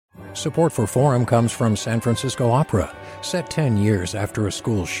Support for Forum comes from San Francisco Opera. Set 10 years after a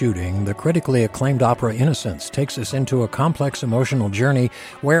school shooting, the critically acclaimed opera Innocence takes us into a complex emotional journey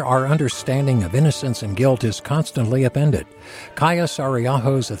where our understanding of innocence and guilt is constantly upended. Kaya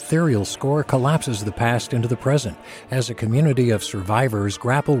Sariaho's ethereal score collapses the past into the present as a community of survivors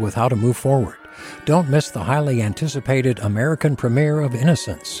grapple with how to move forward. Don't miss the highly anticipated American premiere of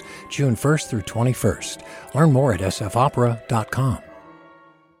Innocence, June 1st through 21st. Learn more at sfopera.com.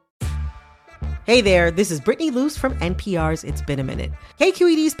 Hey there, this is Brittany Luce from NPR's It's Been a Minute.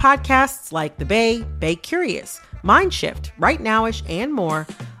 KQED's podcasts like The Bay, Bay Curious, Mind Shift, Right Nowish, and more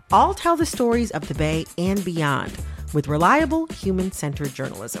all tell the stories of the Bay and beyond with reliable, human-centered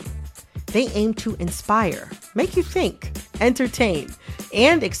journalism. They aim to inspire, make you think, entertain,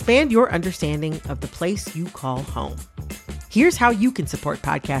 and expand your understanding of the place you call home. Here's how you can support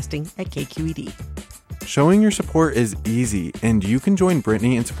podcasting at KQED. Showing your support is easy, and you can join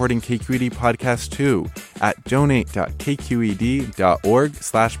Brittany in supporting KQED Podcast too at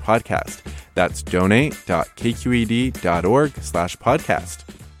donate.kqed.org/podcast. That's donate.kqed.org/podcast.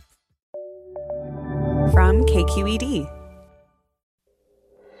 From KQED.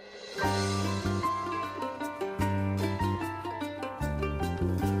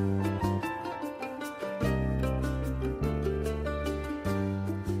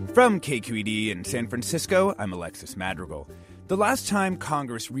 From KQED in San Francisco, I'm Alexis Madrigal. The last time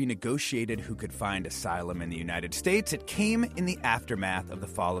Congress renegotiated who could find asylum in the United States, it came in the aftermath of the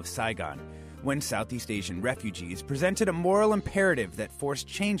fall of Saigon, when Southeast Asian refugees presented a moral imperative that forced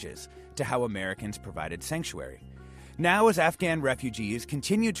changes to how Americans provided sanctuary. Now, as Afghan refugees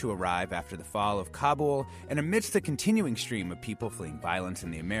continue to arrive after the fall of Kabul and amidst the continuing stream of people fleeing violence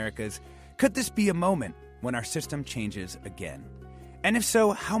in the Americas, could this be a moment when our system changes again? And if so,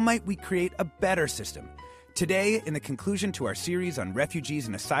 how might we create a better system? Today, in the conclusion to our series on refugees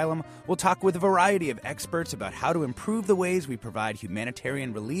and asylum, we'll talk with a variety of experts about how to improve the ways we provide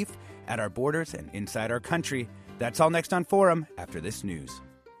humanitarian relief at our borders and inside our country. That's all next on Forum after this news.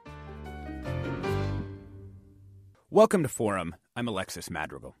 Welcome to Forum. I'm Alexis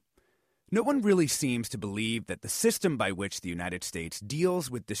Madrigal. No one really seems to believe that the system by which the United States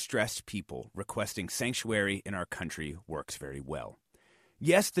deals with distressed people requesting sanctuary in our country works very well.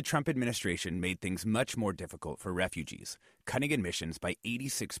 Yes, the Trump administration made things much more difficult for refugees, cutting admissions by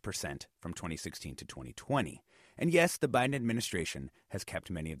 86% from 2016 to 2020. And yes, the Biden administration has kept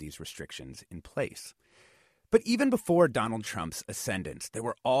many of these restrictions in place. But even before Donald Trump's ascendance, there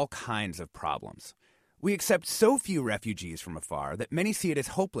were all kinds of problems. We accept so few refugees from afar that many see it as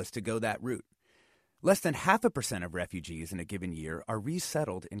hopeless to go that route. Less than 0.5% of refugees in a given year are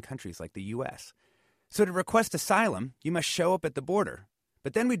resettled in countries like the U.S. So to request asylum, you must show up at the border.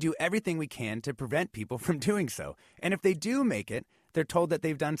 But then we do everything we can to prevent people from doing so. And if they do make it, they're told that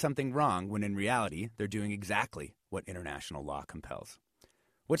they've done something wrong, when in reality, they're doing exactly what international law compels.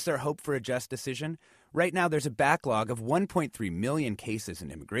 What's their hope for a just decision? Right now, there's a backlog of 1.3 million cases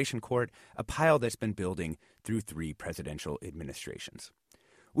in immigration court, a pile that's been building through 3 presidential administrations.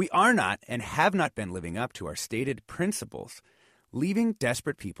 We are not and have not been living up to our stated principles, leaving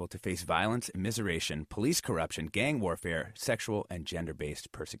desperate people to face violence, immiseration, police corruption, gang warfare, sexual and gender-based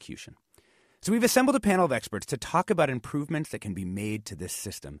persecution. So we've assembled a panel of experts to talk about improvements that can be made to this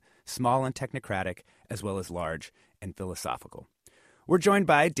system, small and technocratic, as well as large and philosophical. We're joined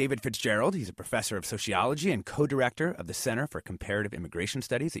by David Fitzgerald. He's a professor of sociology and co-director of the Center for Comparative Immigration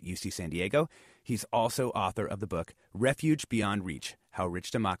Studies at UC San Diego. He's also author of the book Refuge Beyond Reach: How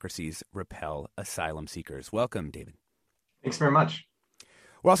Rich Democracies Repel Asylum Seekers. Welcome, David. Thanks very much.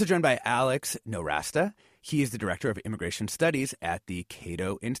 We're also joined by Alex Nowrasteh. He is the director of immigration studies at the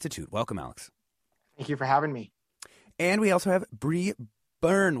Cato Institute. Welcome, Alex. Thank you for having me. And we also have Bree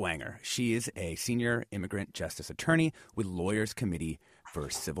Bernwanger. She is a senior immigrant justice attorney with Lawyers Committee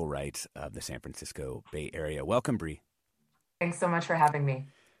for Civil Rights of the San Francisco Bay Area. Welcome, Bree. Thanks so much for having me.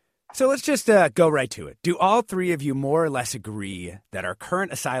 So let's just go right to it. Do all three of you more or less agree that our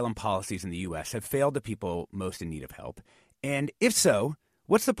current asylum policies in the U.S. have failed the people most in need of help? And if so,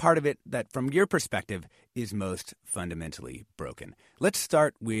 what's the part of it that, from your perspective, is most fundamentally broken? Let's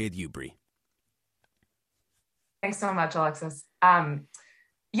start with you, Bree. Thanks so much, Alexis.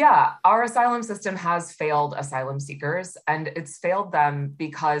 Yeah, our asylum system has failed asylum seekers, and it's failed them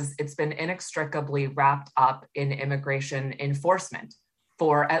because it's been inextricably wrapped up in immigration enforcement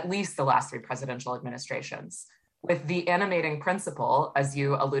for at least the last 3 presidential administrations, with the animating principle, as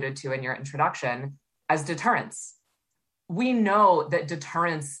you alluded to in your introduction, as deterrence. We know that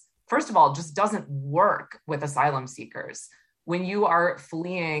deterrence, first of all, just doesn't work with asylum seekers. When you are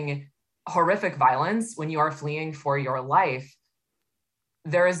fleeing horrific violence, when you are fleeing for your life,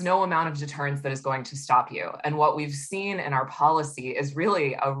 there is no amount of deterrence that is going to stop you. And what we've seen in our policy is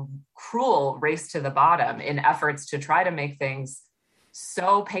really a cruel race to the bottom in efforts to try to make things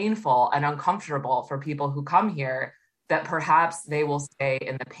so painful and uncomfortable for people who come here that perhaps they will stay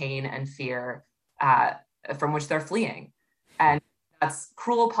in the pain and fear from which they're fleeing. And that's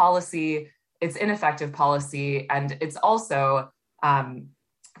cruel policy, it's ineffective policy, and it's also,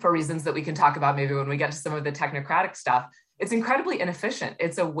 for reasons that we can talk about maybe when we get to some of the technocratic stuff, it's incredibly inefficient.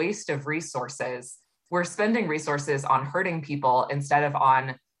 It's a waste of resources. We're spending resources on hurting people instead of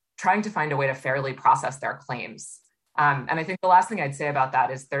on trying to find a way to fairly process their claims. And I think the last thing I'd say about that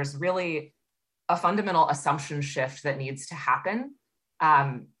is there's really a fundamental assumption shift that needs to happen.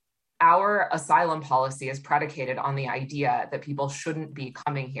 Our asylum policy is predicated on the idea that people shouldn't be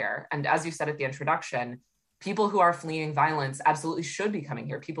coming here. And as you said at the introduction, people who are fleeing violence absolutely should be coming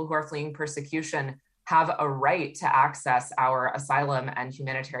here. People who are fleeing persecution have a right to access our asylum and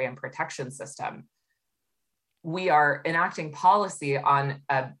humanitarian protection system. We are enacting policy on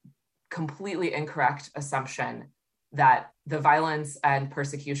a completely incorrect assumption that the violence and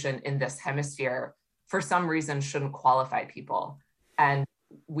persecution in this hemisphere, for some reason, shouldn't qualify people. And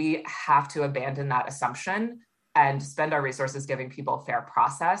we have to abandon that assumption and spend our resources giving people a fair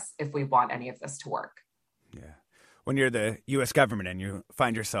process if we want any of this to work. Yeah. When you're the U.S. government and you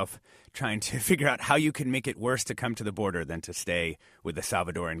find yourself trying to figure out how you can make it worse to come to the border than to stay with the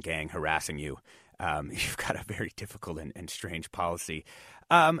Salvadoran gang harassing you, you've got a very difficult and strange policy.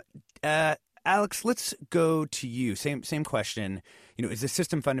 Alex, let's go to you. Same question. Is the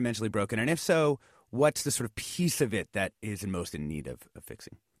system fundamentally broken? And if so, what's the sort of piece of it that is most in need of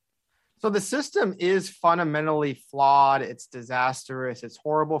fixing? So the system is fundamentally flawed. It's disastrous. It's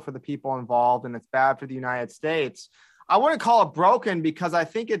horrible for the people involved, and it's bad for the United States. I wouldn't call it broken because I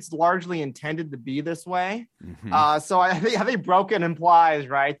think it's largely intended to be this way. Mm-hmm. So I think broken implies,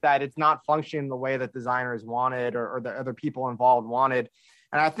 right, that it's not functioning the way that designers wanted or the other people involved wanted.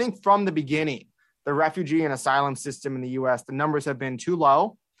 And I think from the beginning, the refugee and asylum system in the U.S., the numbers have been too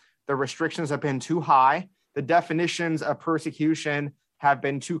low. The restrictions have been too high. The definitions of persecution have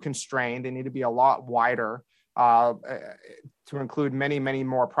been too constrained. They need to be a lot wider to include many, many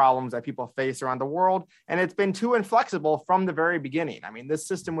more problems that people face around the world. And it's been too inflexible from the very beginning. I mean, this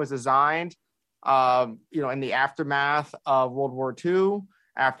system was designed, in the aftermath of World War II,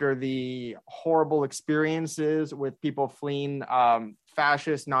 after the horrible experiences with people fleeing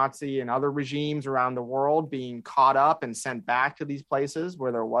fascist, Nazi, and other regimes around the world being caught up and sent back to these places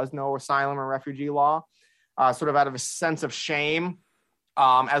where there was no asylum or refugee law, sort of out of a sense of shame.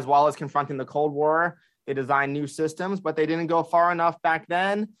 As well as confronting the Cold War, they designed new systems, but they didn't go far enough back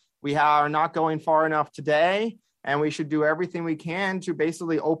then. We are not going far enough today, and we should do everything we can to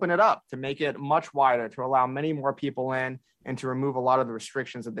basically open it up, to make it much wider, to allow many more people in, and to remove a lot of the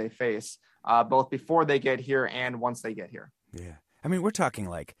restrictions that they face, both before they get here and once they get here. Yeah. I mean, we're talking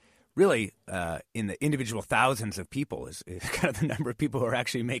like really in the individual thousands of people is kind of the number of people who are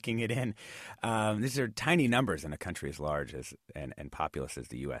actually making it in. These are tiny numbers in a country as large as and populous as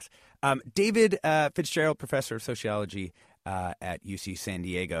the U.S. David Fitzgerald, professor of sociology at UC San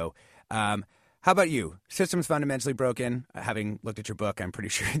Diego. How about you? System's fundamentally broken. Having looked at your book, I'm pretty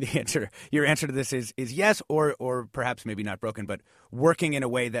sure your answer to this is yes, or perhaps maybe not broken, but working in a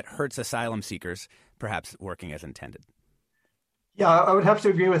way that hurts asylum seekers, perhaps working as intended. Yeah, I would have to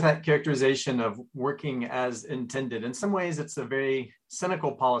agree with that characterization of working as intended. In some ways, it's a very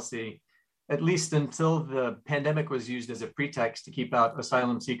cynical policy, at least until the pandemic was used as a pretext to keep out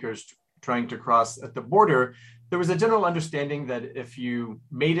asylum seekers trying to cross at the border. There was a general understanding that if you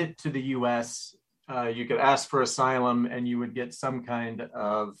made it to the US, you could ask for asylum and you would get some kind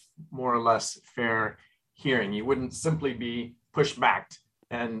of more or less fair hearing. You wouldn't simply be pushed back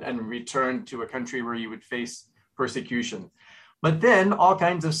and returned to a country where you would face persecution. But then all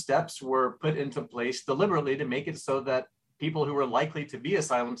kinds of steps were put into place deliberately to make it so that people who were likely to be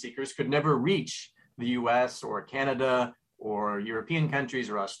asylum seekers could never reach the US or Canada or European countries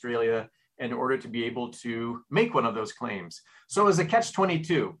or Australia in order to be able to make one of those claims. So it was a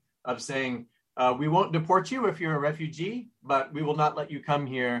catch-22 of saying, we won't deport you if you're a refugee, but we will not let you come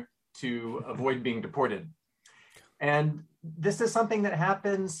here to avoid being deported. And this is something that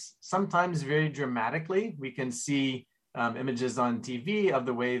happens sometimes very dramatically. We can see images on TV of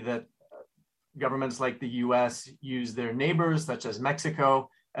the way that governments like the US use their neighbors, such as Mexico,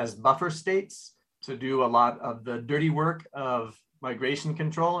 as buffer states to do a lot of the dirty work of migration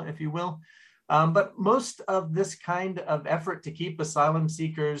control, if you will. But most of this kind of effort to keep asylum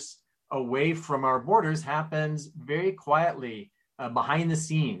seekers away from our borders happens very quietly behind the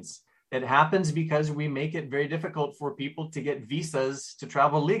scenes. It happens because we make it very difficult for people to get visas to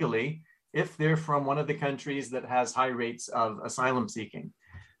travel legally if they're from one of the countries that has high rates of asylum seeking.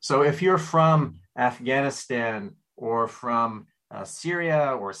 So if you're from Afghanistan or from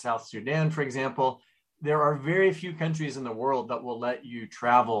Syria or South Sudan, for example, there are very few countries in the world that will let you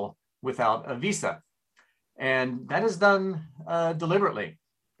travel without a visa. And that is done deliberately.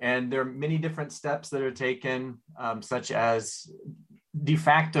 And there are many different steps that are taken, such as de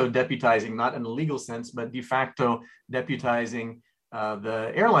facto deputizing, not in a legal sense, but de facto deputizing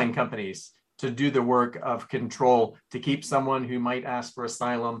the airline companies to do the work of control to keep someone who might ask for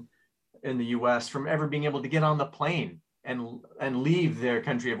asylum in the US from ever being able to get on the plane and leave their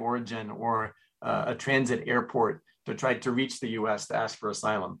country of origin or a transit airport to try to reach the US to ask for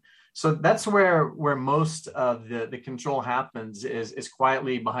asylum. So that's where most of the control happens is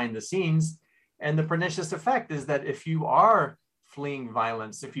quietly behind the scenes. And the pernicious effect is that if you are fleeing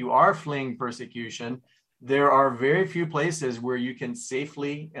violence, if you are fleeing persecution, there are very few places where you can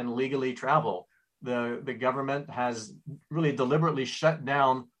safely and legally travel. The government has really deliberately shut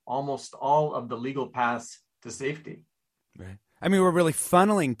down almost all of the legal paths to safety. Right. I mean, we're really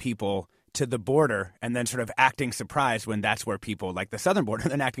funneling people to the border and then sort of acting surprised when that's where people, like the southern border,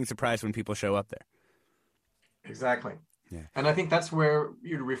 then acting surprised when people show up there. Exactly. Yeah. And I think that's where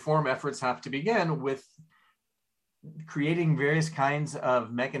your reform efforts have to begin, with creating various kinds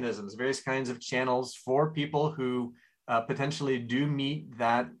of mechanisms, various kinds of channels for people who potentially do meet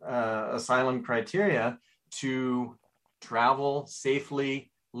that asylum criteria to travel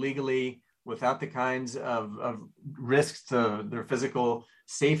safely, legally, without the kinds of risks to their physical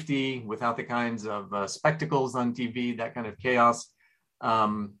safety, without the kinds of spectacles on TV, that kind of chaos.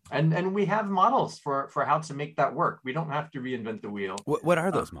 And we have models for how to make that work. We don't have to reinvent the wheel. What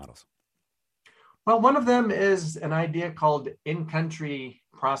are those models? Well, one of them is an idea called in-country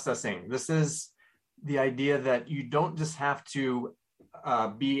processing. This is the idea that you don't just have to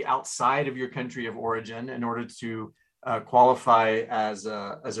be outside of your country of origin in order to qualify as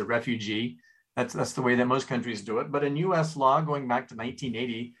a refugee. That's the way that most countries do it. But in US law, going back to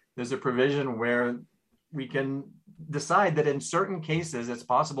 1980, there's a provision where we can decide that in certain cases, it's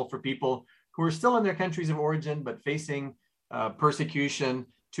possible for people who are still in their countries of origin, but facing persecution,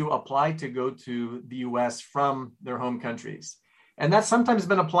 to apply to go to the US from their home countries. And that's sometimes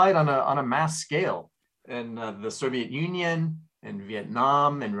been applied on a mass scale in the Soviet Union, in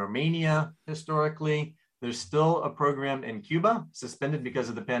Vietnam, and Romania historically. There's still a program in Cuba, suspended because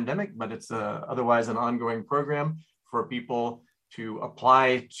of the pandemic, but it's otherwise an ongoing program for people to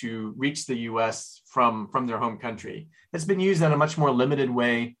apply to reach the US from their home country. It's been used in a much more limited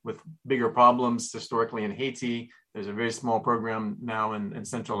way with bigger problems historically in Haiti. There's a very small program now in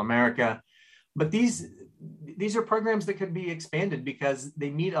Central America. But these are programs that could be expanded because they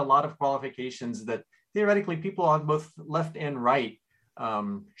meet a lot of qualifications that theoretically people on both left and right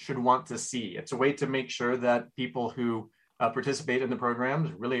should want to see. It's a way to make sure that people who participate in the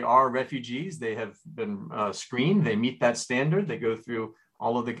programs really are refugees. They have been screened. They meet that standard. They go through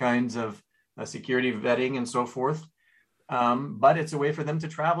all of the kinds of security vetting and so forth. But it's a way for them to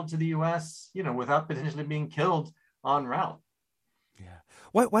travel to the US, without potentially being killed en route. Yeah.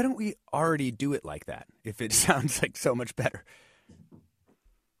 Why don't we already do it like that if it sounds like so much better?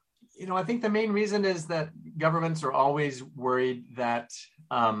 I think the main reason is that governments are always worried that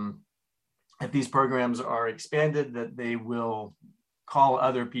if these programs are expanded, that they will call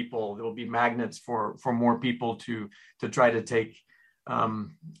other people, there will be magnets for more people to try to take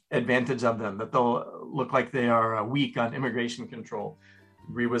advantage of them, that they'll look like they are weak on immigration control.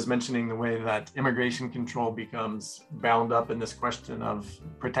 Bree was mentioning the way that immigration control becomes bound up in this question of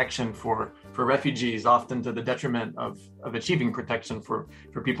protection for refugees, often to the detriment of achieving protection for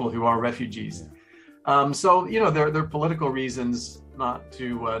people who are refugees. So, there are political reasons not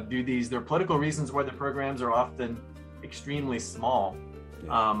to do these. There are political reasons why the programs are often extremely small.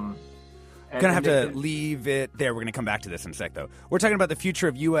 Going to have to leave it there. We're going to come back to this in a sec, though. We're talking about the future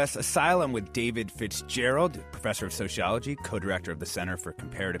of U.S. asylum with David Fitzgerald, professor of sociology, co-director of the Center for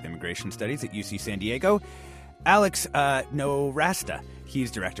Comparative Immigration Studies at UC San Diego. Alex Nowrasteh,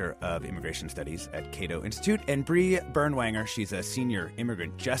 he's director of immigration studies at Cato Institute. And Bree Bernwanger, she's a senior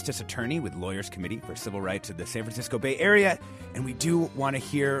immigrant justice attorney with Lawyers Committee for Civil Rights of the San Francisco Bay Area. And we do want to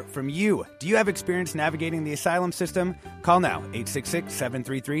hear from you. Do you have experience navigating the asylum system? Call now,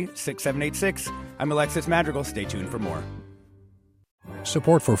 866-733-6786. I'm Alexis Madrigal. Stay tuned for more.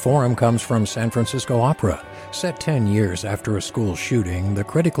 Support for Forum comes from San Francisco Opera. Set 10 years after a school shooting, the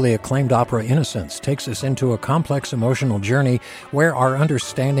critically acclaimed opera Innocence takes us into a complex emotional journey where our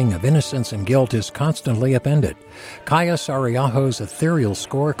understanding of innocence and guilt is constantly upended. Kaya Sariaho's ethereal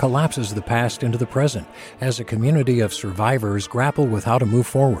score collapses the past into the present as a community of survivors grapple with how to move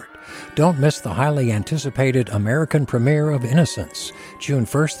forward. Don't miss the highly anticipated American premiere of Innocence, June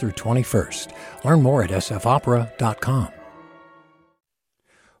 1st through 21st. Learn more at sfopera.com.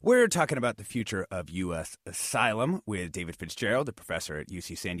 We're talking about the future of U.S. asylum with David Fitzgerald, a professor at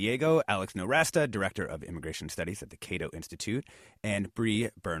UC San Diego, Alex Nowrasteh, director of immigration studies at the Cato Institute, and Bree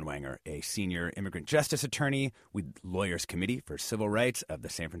Bernwanger, a senior immigrant justice attorney with Lawyers Committee for Civil Rights of the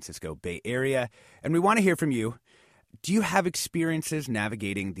San Francisco Bay Area. And we want to hear from you. Do you have experiences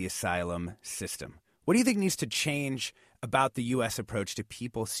navigating the asylum system? What do you think needs to change about the U.S. approach to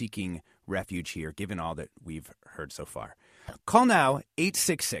people seeking refuge here, given all that we've heard so far? Call now,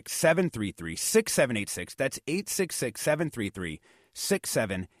 866-733-6786. That's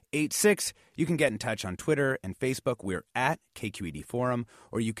 866-733-6786. You can get in touch on Twitter and Facebook. We're at KQED Forum.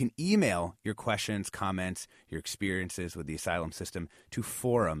 Or you can email your questions, comments, your experiences with the asylum system to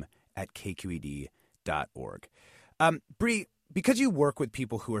forum@kqed.org. Bree, because you work with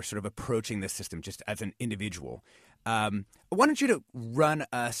people who are sort of approaching this system just as an individual, I wanted you to run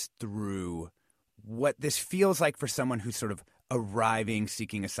us through what this feels like for someone who's sort of arriving,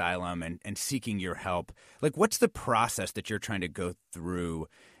 seeking asylum and seeking your help. Like, what's the process that you're trying to go through,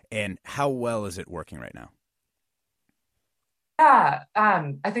 and how well is it working right now? Yeah,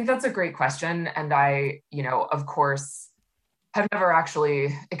 I think that's a great question. And I, of course, have never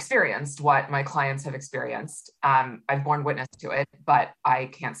actually experienced what my clients have experienced. I've borne witness to it, but I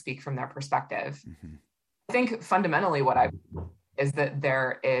can't speak from their perspective. Mm-hmm. I think fundamentally what is that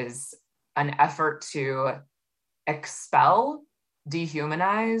there is an effort to expel,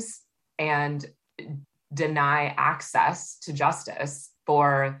 dehumanize, and deny access to justice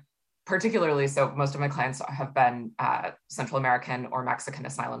for particularly, so most of my clients have been Central American or Mexican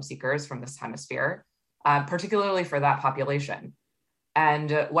asylum seekers from this hemisphere, particularly for that population.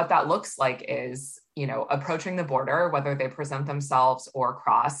 And what that looks like is, approaching the border, whether they present themselves or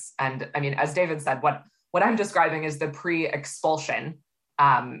cross. And I mean, as David said, what I'm describing is the pre-expulsion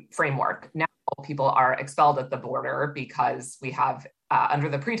framework. Now people are expelled at the border because we have, under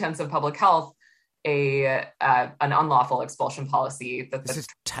the pretense of public health, an unlawful expulsion policy. This is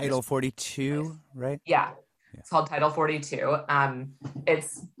Title 42, right? Yeah, it's called Title 42.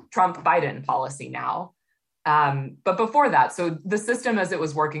 It's Trump-Biden policy now. But before that, so the system as it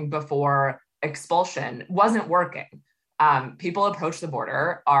was working before expulsion wasn't working. People approach the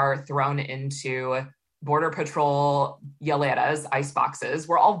border, are thrown into Border Patrol hieleras, ice boxes.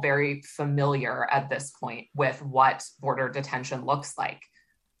 We're all very familiar at this point with what border detention looks like.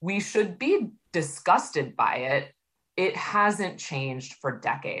 We should be disgusted by it. It hasn't changed for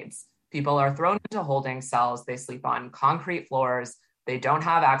decades. People are thrown into holding cells. They sleep on concrete floors. They don't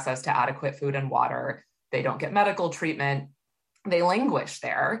have access to adequate food and water. They don't get medical treatment. They languish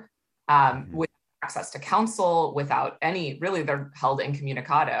there with access to counsel, without any, really, they're held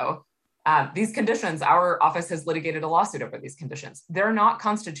incommunicado. These conditions, our office has litigated a lawsuit over these conditions. They're not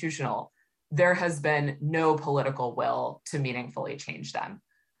constitutional. There has been no political will to meaningfully change them.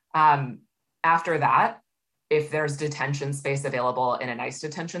 After that, if there's detention space available in an ICE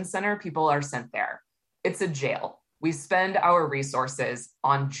detention center, people are sent there. It's a jail. We spend our resources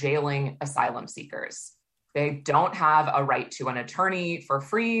on jailing asylum seekers. They don't have a right to an attorney for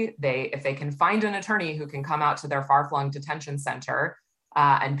free. If they can find an attorney who can come out to their far-flung detention center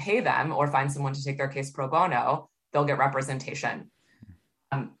and pay them, or find someone to take their case pro bono, they'll get representation.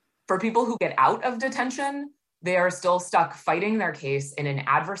 For people who get out of detention, they are still stuck fighting their case in an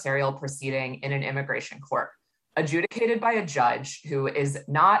adversarial proceeding in an immigration court, adjudicated by a judge who is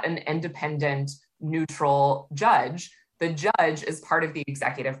not an independent, neutral judge. The judge is part of the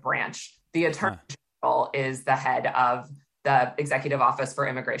executive branch. The attorney general is the head of the Executive Office for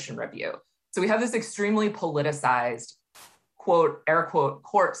Immigration Review. So we have this extremely politicized, quote, air quote,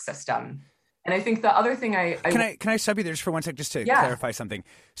 court system. And I think the other thing Can I stop you there just for one sec, just to clarify something?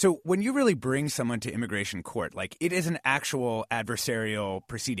 So when you really bring someone to immigration court, like, it is an actual adversarial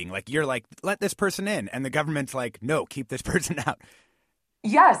proceeding. Like, you're like, let this person in, and the government's like, no, keep this person out.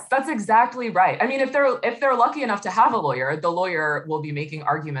 Yes, that's exactly right. I mean, if they're lucky enough to have a lawyer, the lawyer will be making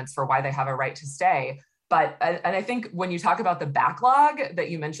arguments for why they have a right to stay. But, and I think when you talk about the backlog that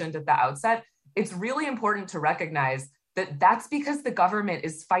you mentioned at the outset, it's really important to recognize that that's because the government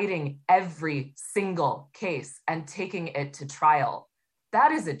is fighting every single case and taking it to trial.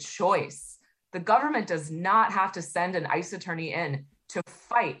 That is a choice. The government does not have to send an ICE attorney in to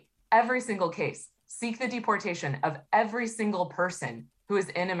fight every single case. seek the deportation of every single person who is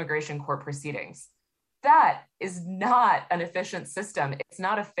in immigration court proceedings. That is not an efficient system. It's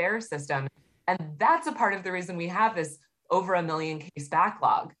not a fair system. And that's a part of the reason we have this over 1 million case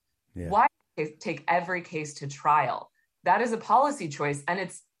backlog. Yeah. Why take every case to trial? That is a policy choice, and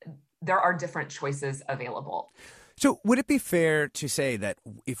there are different choices available. So would it be fair to say that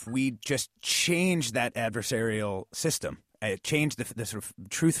if we just change that adversarial system, change the sort of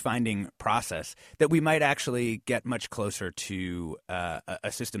truth-finding process, that we might actually get much closer to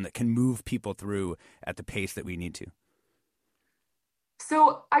a system that can move people through at the pace that we need to?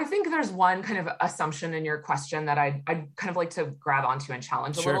 So I think there's one kind of assumption in your question that I'd kind of like to grab onto and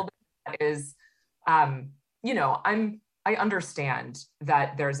challenge a little bit is, I understand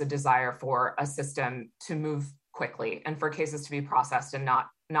that there's a desire for a system to move quickly and for cases to be processed and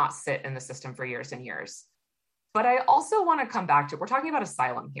not sit in the system for years and years. But I also want to come back to, we're talking about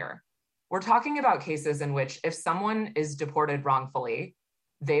asylum here. We're talking about cases in which if someone is deported wrongfully,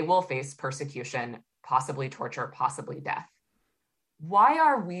 they will face persecution, possibly torture, possibly death. Why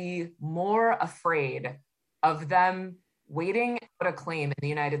are we more afraid of them waiting out a claim in the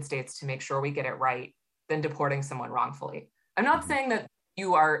United States to make sure we get it right than deporting someone wrongfully? I'm not saying that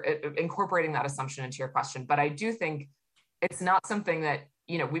you are incorporating that assumption into your question, but I do think it's not something that,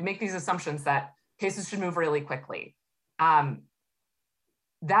 we make these assumptions that cases should move really quickly.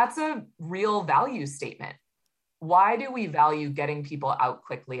 That's a real value statement. Why do we value getting people out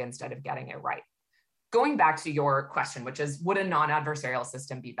quickly instead of getting it right? Going back to your question, which is, would a non-adversarial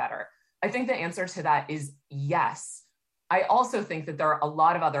system be better? I think the answer to that is yes. I also think that there are a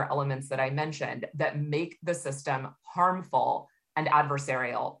lot of other elements that I mentioned that make the system harmful and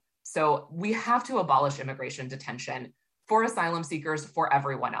adversarial. So we have to abolish immigration detention for asylum seekers, for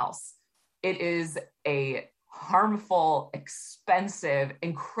everyone else. It is a harmful, expensive,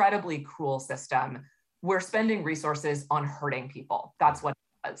 incredibly cruel system. We're spending resources on hurting people. That's what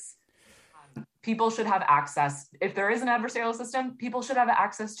it does. People should have access. If there is an adversarial system, people should have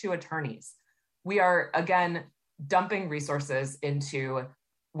access to attorneys. We are, again, dumping resources into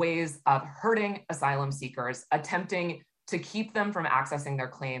ways of hurting asylum seekers, attempting to keep them from accessing their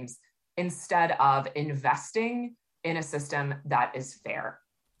claims instead of investing in a system that is fair.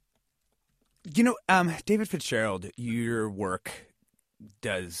 David Fitzgerald, your work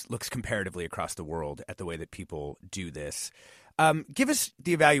looks comparatively across the world at the way that people do this. Give us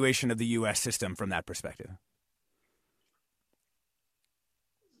the evaluation of the U.S. system from that perspective.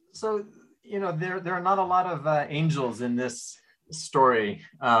 So, there are not a lot of angels in this story.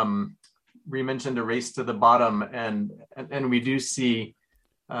 We mentioned a race to the bottom, and we do see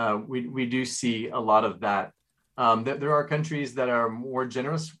we do see a lot of that. There are countries that are more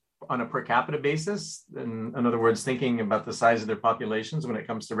generous on a per capita basis. In other words, thinking about the size of their populations when it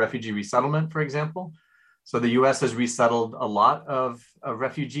comes to refugee resettlement, for example. So the U.S. has resettled a lot of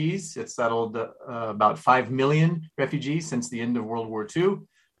refugees. It's settled about 5 million refugees since the end of World War II.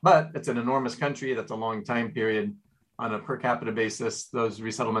 But it's an enormous country. That's a long time period. On a per capita basis, those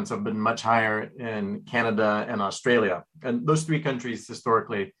resettlements have been much higher in Canada and Australia. And those three countries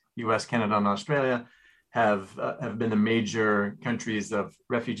historically, U.S., Canada, and Australia, have been the major countries of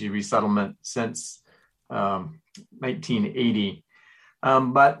refugee resettlement since 1980.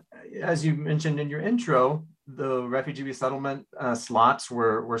 But as you mentioned in your intro, the refugee resettlement slots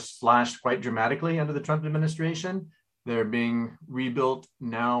were slashed quite dramatically under the Trump administration. They're being rebuilt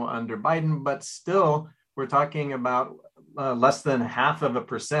now under Biden, but still we're talking about less than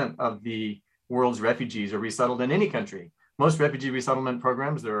 0.5% of the world's refugees are resettled in any country. Most refugee resettlement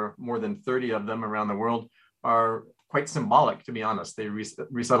programs, there are more than 30 of them around the world, are quite symbolic, to be honest. They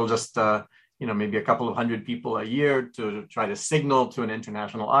resettle just maybe a couple of hundred people a year to try to signal to an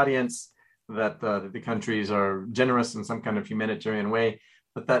international audience that the countries are generous in some kind of humanitarian way.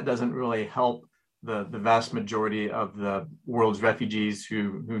 But that doesn't really help the vast majority of the world's refugees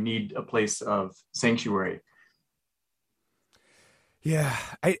who need a place of sanctuary. Yeah,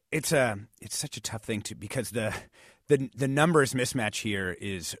 it's such a tough thing because the numbers mismatch here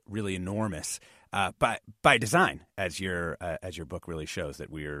is really enormous. By design, as your book really shows,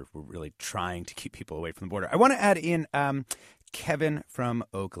 that we're really trying to keep people away from the border. I want to add in Kevin from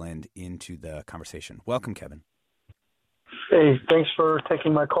Oakland into the conversation. Welcome, Kevin. Hey, thanks for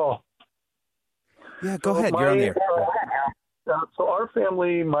taking my call. Yeah, go ahead. You're on the air. So our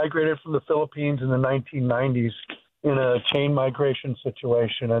family migrated from the Philippines in the 1990s in a chain migration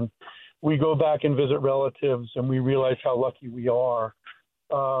situation, and we go back and visit relatives, and we realize how lucky we are.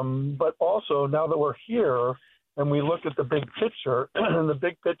 But also, now that we're here and we look at the big picture, and the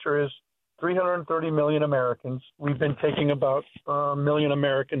big picture is 330 million Americans. We've been taking about 1 million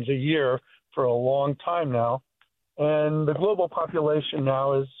Americans a year for a long time now. And the global population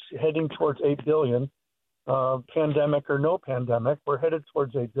now is heading towards 8 billion. Pandemic or no pandemic, we're headed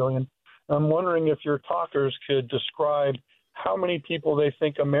towards 8 billion. I'm wondering if your talkers could describe how many people they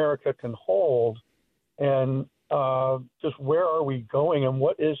think America can hold, and just where are we going and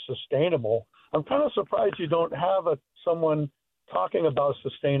what is sustainable. I'm kind of surprised you don't have someone talking about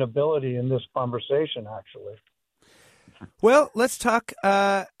sustainability in this conversation, actually. Well, let's talk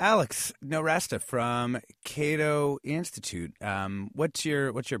Alex Nowrasteh from Cato Institute. What's your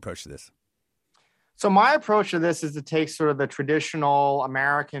approach to this? So my approach to this is to take sort of the traditional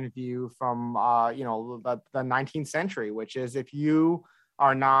American view from, the 19th century, which is if you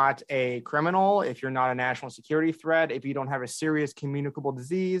are not a criminal, if you're not a national security threat, if you don't have a serious communicable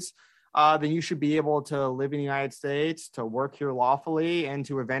disease, then you should be able to live in the United States, to work here lawfully, and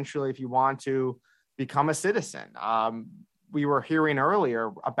to eventually, if you want to, become a citizen. We were hearing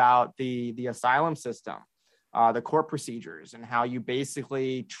earlier about the asylum system, the court procedures, and how you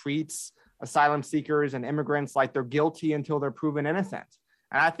basically treats asylum seekers and immigrants like they're guilty until they're proven innocent.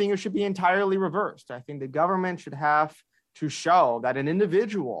 And I think it should be entirely reversed. I think the government should have to show that an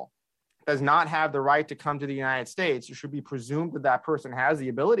individual does not have the right to come to the United States. It should be presumed that that person has the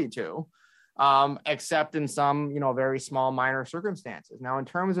ability to, except in some, very small minor circumstances. Now, in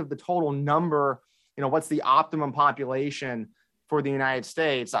terms of the total number, what's the optimum population for the United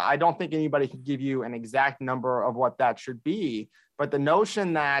States? I don't think anybody can give you an exact number of what that should be, but the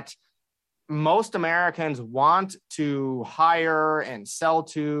notion that most Americans want to hire and sell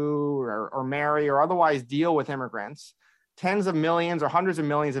to or marry or otherwise deal with immigrants, tens of millions or hundreds of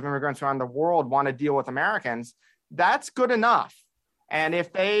millions of immigrants around the world want to deal with Americans, that's good enough. And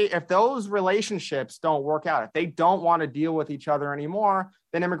if those relationships don't work out, if they don't want to deal with each other anymore,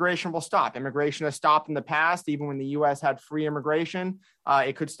 then immigration will stop. Immigration has stopped in the past, even when the U.S. had free immigration.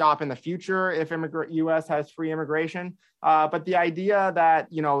 It could stop in the future if U.S. has free immigration. But the idea that,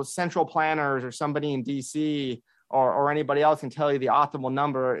 central planners or somebody in D.C. or anybody else can tell you the optimal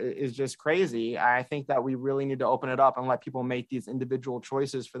number is just crazy. I think that we really need to open it up and let people make these individual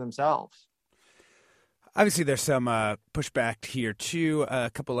choices for themselves. Obviously, there's some pushback here, too. A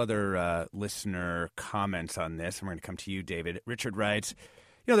couple other listener comments on this. I'm going to come to you, David. Richard writes,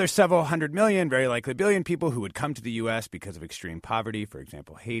 there's several 100 million, very likely billion people who would come to the U.S. because of extreme poverty, for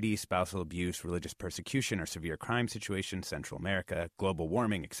example, Haiti, spousal abuse, religious persecution, or severe crime situation, Central America, global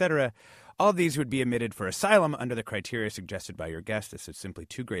warming, etc. All of these would be admitted for asylum under the criteria suggested by your guest. This is simply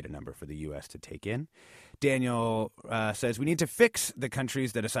too great a number for the U.S. to take in. Daniel says, we need to fix the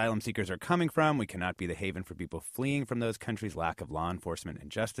countries that asylum seekers are coming from. We cannot be the haven for people fleeing from those countries' lack of law enforcement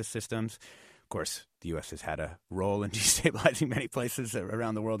and justice systems. Of course, the U.S. has had a role in destabilizing many places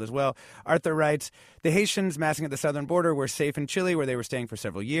around the world as well. Arthur writes, the Haitians massing at the southern border were safe in Chile, where they were staying for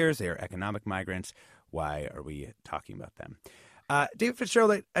several years. They are economic migrants. Why are we talking about them? David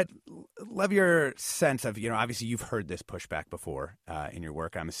Fitzgerald, I'd love your sense of, obviously you've heard this pushback before in your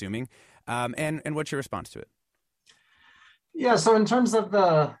work, I'm assuming, and what's your response to it? Yeah, so in terms of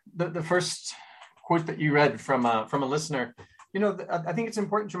the first quote that you read from a listener, I think it's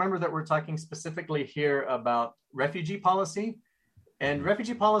important to remember that we're talking specifically here about refugee policy, and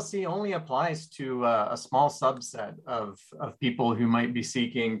refugee policy only applies to a small subset of people who might be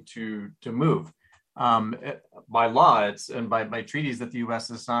seeking to move. By law, and by treaties that the U.S.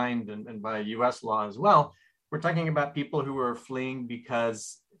 has signed and by U.S. law as well, we're talking about people who are fleeing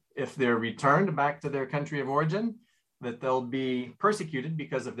because if they're returned back to their country of origin, that they'll be persecuted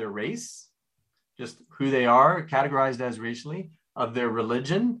because of their race, just who they are, categorized as racially, of their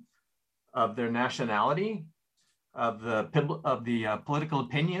religion, of their nationality, of the political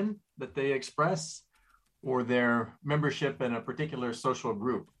opinion that they express, or their membership in a particular social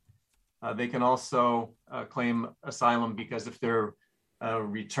group. They can also claim asylum because if they're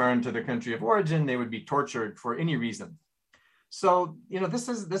returned to their country of origin, they would be tortured for any reason. So, this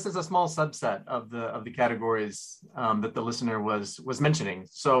is a small subset of the categories that the listener was mentioning.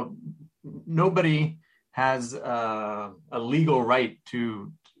 So nobody has a legal right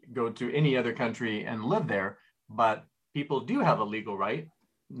to go to any other country and live there, but people do have a legal right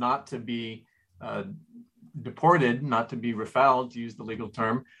not to be deported, not to be refoulement, to use the legal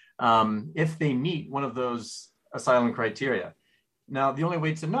term, if they meet one of those asylum criteria. Now, the only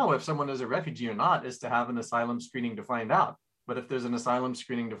way to know if someone is a refugee or not is to have an asylum screening to find out. But if there's an asylum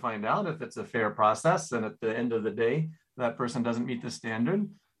screening to find out if it's a fair process, and at the end of the day, that person doesn't meet the standard,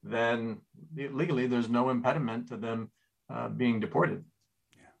 then legally there's no impediment to them being deported.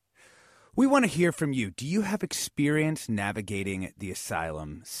 Yeah. We want to hear from you. Do you have experience navigating the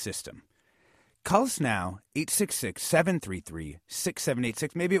asylum system? Call us now,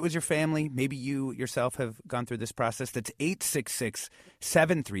 866-733-6786. Maybe it was your family. Maybe you yourself have gone through this process. That's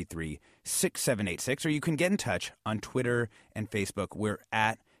 866-733-6786. Or you can get in touch on Twitter and Facebook. We're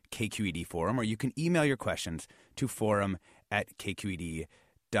at KQED Forum. Or you can email your questions to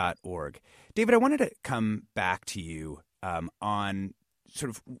forum@kqed.org. David, I wanted to come back to you on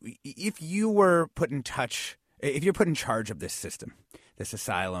sort of if you're put in charge of this system, this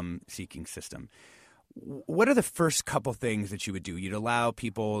asylum-seeking system, what are the first couple things that you would do? You'd allow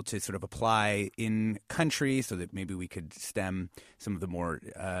people to sort of apply in country so that maybe we could stem some of the more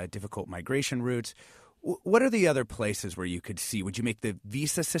difficult migration routes. What are the other places where you could see? Would you make the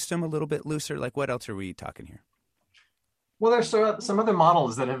visa system a little bit looser? Like, what else are we talking here? Well, there's some other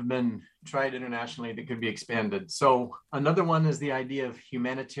models that have been tried internationally that could be expanded. So another one is the idea of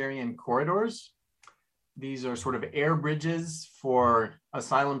humanitarian corridors. These are sort of air bridges for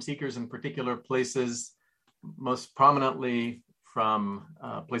asylum seekers in particular places, most prominently from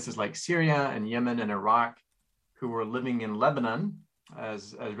places like Syria and Yemen and Iraq, who were living in Lebanon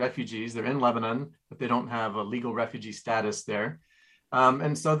as refugees. They're in Lebanon, but they don't have a legal refugee status there.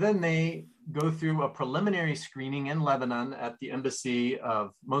 And so then they go through a preliminary screening in Lebanon at the embassy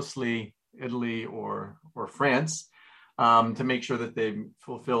of mostly Italy or France, to make sure that they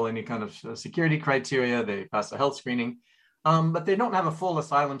fulfill any kind of security criteria. They pass a health screening, but they don't have a full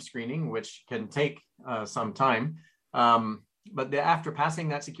asylum screening, which can take some time. But after passing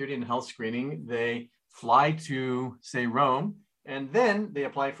that security and health screening, they fly to, say, Rome, and then they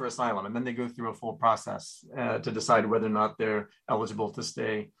apply for asylum. And then they go through a full process to decide whether or not they're eligible to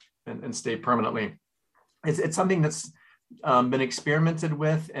stay and stay permanently. It's something that's been experimented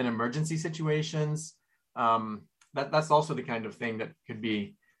with in emergency situations. That's also the kind of thing that could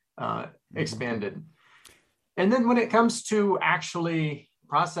be expanded. And then when it comes to actually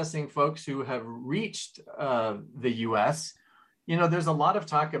processing folks who have reached the U.S., there's a lot of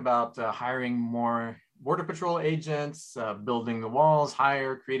talk about hiring more Border Patrol agents, building the walls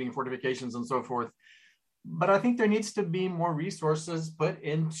higher, creating fortifications and so forth. But I think there needs to be more resources put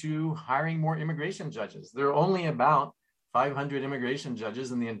into hiring more immigration judges. There are only about 500 immigration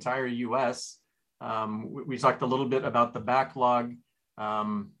judges in the entire U.S. We talked a little bit about the backlog,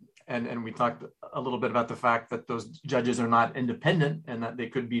 and we talked a little bit about the fact that those judges are not independent and that they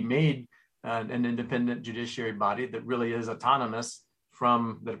could be made an independent judiciary body that really is autonomous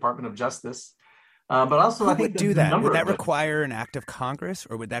from the Department of Justice. But also, I think would do that? Would that require an act of Congress,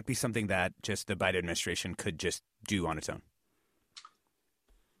 or would that be something that just the Biden administration could just do on its own?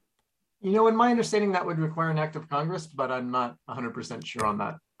 In my understanding, that would require an act of Congress, but I'm not 100% sure on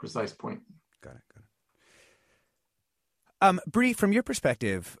that precise point. Got it. Bree, from your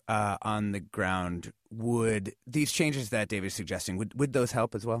perspective on the ground, would these changes that David is suggesting, would those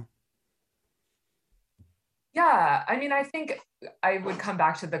help as well? Yeah, I think I would come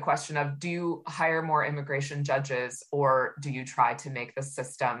back to the question of, do you hire more immigration judges, or do you try to make the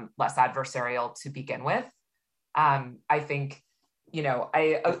system less adversarial to begin with? I think,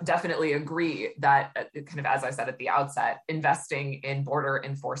 I definitely agree that, kind of as I said at the outset, investing in border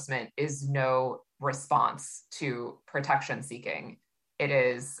enforcement is no response to protection seeking. It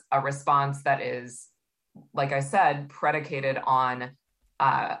is a response that is, like I said, predicated on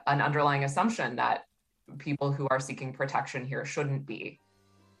an underlying assumption that people who are seeking protection here shouldn't be.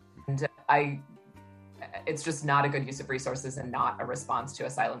 And it's just not a good use of resources and not a response to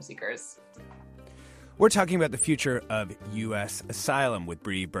asylum seekers. We're talking about the future of U.S. asylum with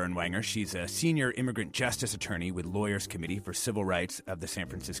Bree Bernwanger. She's a senior immigrant justice attorney with Lawyers Committee for Civil Rights of the San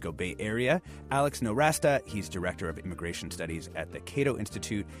Francisco Bay Area. Alex Nowrasteh, he's director of immigration studies at the Cato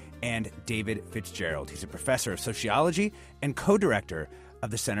Institute. And David Fitzgerald, he's a professor of sociology and co-director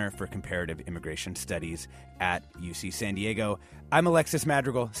of the Center for Comparative Immigration Studies at UC San Diego. I'm Alexis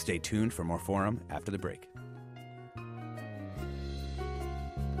Madrigal. Stay tuned for more Forum after the break.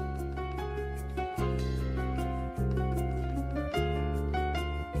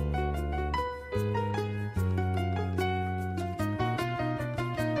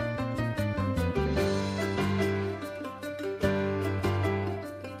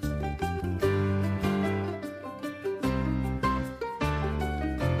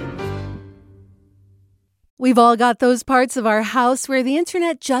 We've all got those parts of our house where the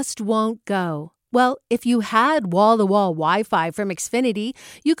internet just won't go. Well, if you had wall-to-wall Wi-Fi from Xfinity,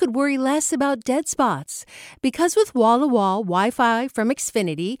 you could worry less about dead spots. Because with wall-to-wall Wi-Fi from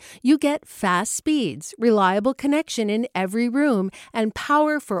Xfinity, you get fast speeds, reliable connection in every room, and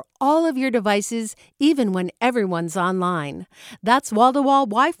power for all of your devices, even when everyone's online. That's wall-to-wall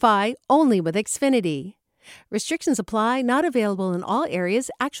Wi-Fi only with Xfinity. Restrictions apply, not available in all areas.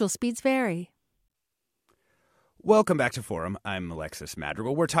 Actual speeds vary. Welcome back to Forum. I'm Alexis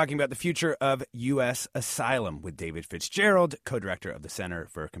Madrigal. We're talking about the future of U.S. asylum with David Fitzgerald, co-director of the Center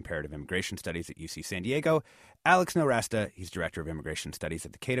for Comparative Immigration Studies at UC San Diego, Alex Nowrasteh, he's director of immigration studies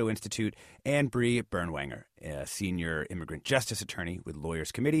at the Cato Institute, and Bree Bernwanger, a senior immigrant justice attorney with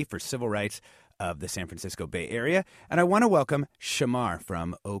Lawyers Committee for Civil Rights of the San Francisco Bay Area. And I want to welcome Shamar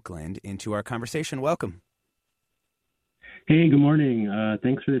from Oakland into our conversation. Welcome. Hey, good morning.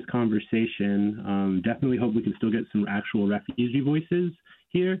 Thanks for this conversation. Definitely hope we can still get some actual refugee voices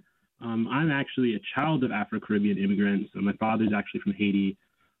here. I'm actually a child of Afro-Caribbean immigrants. My father's actually from Haiti.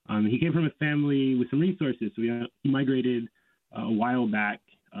 He came from a family with some resources, so he migrated a while back,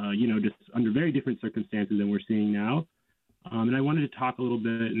 just under very different circumstances than we're seeing now. And I wanted to talk a little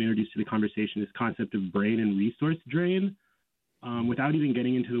bit and introduce to the conversation this concept of brain and resource drain. Without even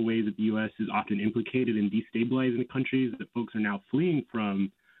getting into the ways that the U.S. is often implicated in destabilizing the countries that folks are now fleeing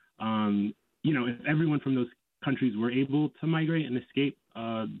from, if everyone from those countries were able to migrate and escape,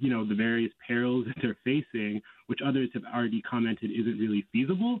 the various perils that they're facing, which others have already commented isn't really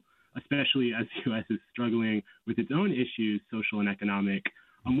feasible, especially as the U.S. is struggling with its own issues, social and economic,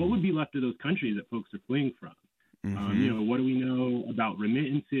 what would be left of those countries that folks are fleeing from? Mm-hmm. What do we know about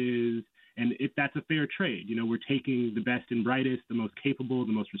remittances? And if that's a fair trade, we're taking the best and brightest, the most capable,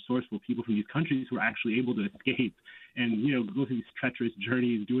 the most resourceful people from these countries who are actually able to escape and, go through these treacherous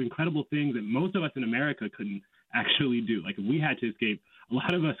journeys, do incredible things that most of us in America couldn't actually do. Like if we had to escape, a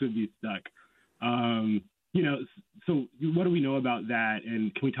lot of us would be stuck. So what do we know about that?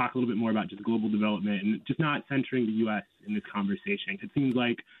 And can we talk a little bit more about just global development and just not centering the U.S. in this conversation? It seems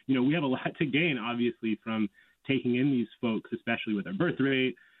like, we have a lot to gain, obviously, from taking in these folks, especially with our birth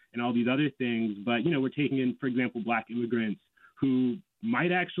rate and all these other things. But, we're taking in, for example, Black immigrants who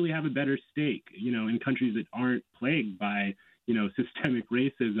might actually have a better stake, in countries that aren't plagued by, systemic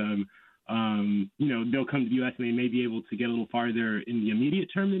racism. They'll come to the U.S. and they may be able to get a little farther in the immediate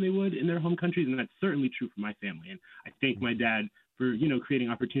term than they would in their home countries. And that's certainly true for my family. And I thank my dad for, creating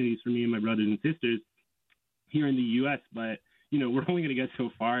opportunities for me and my brothers and sisters here in the U.S. But, we're only going to get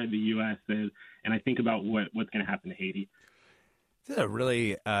so far in the U.S. And I think about what's going to happen to Haiti. This is a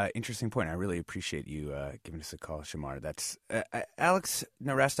really interesting point. I really appreciate you giving us a call, Shamar. That's Alex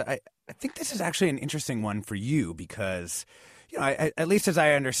Nowrasteh. I think this is actually an interesting one for you because, at least as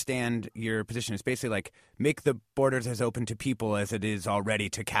I understand your position, it's basically like make the borders as open to people as it is already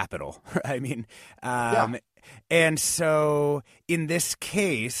to capital. I mean, and so in this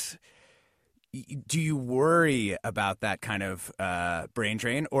case, do you worry about that kind of brain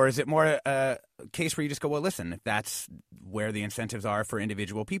drain, or is it more a case where you just go, well, listen, if that's where the incentives are for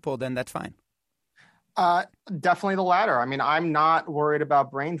individual people, then that's fine? Definitely the latter. I mean, I'm not worried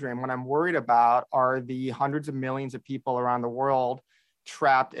about brain drain. What I'm worried about are the hundreds of millions of people around the world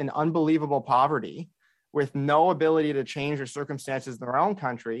trapped in unbelievable poverty with no ability to change their circumstances in their own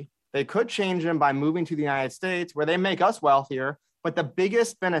country. They could change them by moving to the United States, where they make us wealthier. But the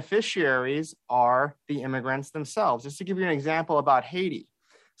biggest beneficiaries are the immigrants themselves. Just to give you an example about Haiti,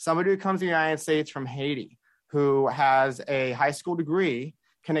 somebody who comes to the United States from Haiti, who has a high school degree,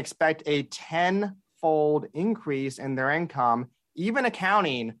 can expect a 10-fold increase in their income, even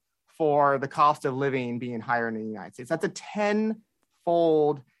accounting for the cost of living being higher in the United States. That's a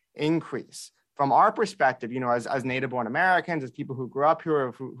 10-fold increase. From our perspective, as native-born Americans, as people who grew up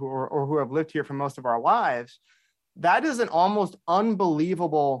here or who have lived here for most of our lives, that is an almost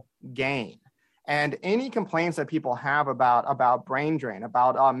unbelievable gain. And any complaints that people have about brain drain,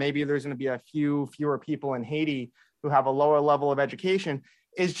 about maybe there's going to be fewer people in Haiti who have a lower level of education,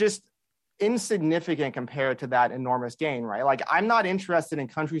 is just insignificant compared to that enormous gain, right? Like, I'm not interested in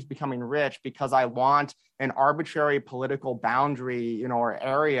countries becoming rich because I want an arbitrary political boundary, or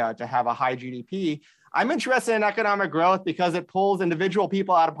area to have a high GDP. I'm interested in economic growth because it pulls individual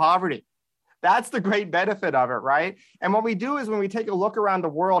people out of poverty. That's the great benefit of it, right? And what we do is when we take a look around the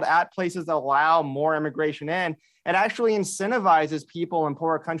world at places that allow more immigration in, it actually incentivizes people in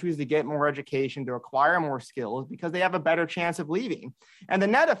poorer countries to get more education, to acquire more skills, because they have a better chance of leaving. And the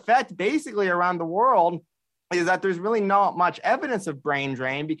net effect basically around the world is that there's really not much evidence of brain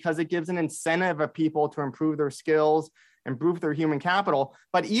drain because it gives an incentive of people to improve their skills, improve their human capital.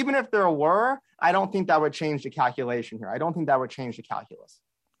 But even if there were, I don't think that would change the calculation here. I don't think that would change the calculus.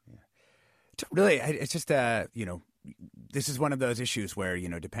 Really, it's just, this is one of those issues where,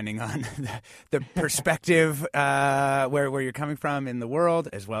 depending on the perspective where you're coming from in the world,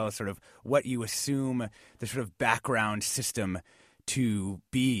 as well as sort of what you assume the sort of background system to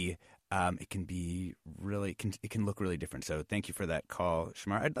be, it can be really, it can look really different. So thank you for that call,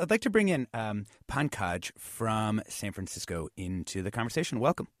 Shamar. I'd like to bring in Pankaj from San Francisco into the conversation.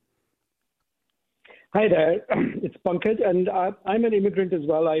 Welcome. Hi there, it's Pankaj, and I'm an immigrant as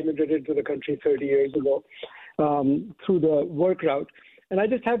well. I immigrated to the country 30 years ago through the work route. And I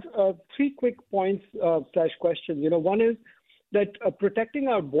just have three quick points / questions. One is that protecting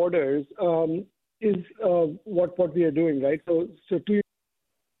our borders is what we are doing, right? So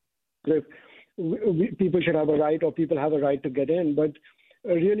if people should have a right, or people have a right to get in, but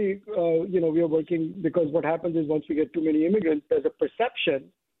really, we are working, because what happens is once we get too many immigrants, there's a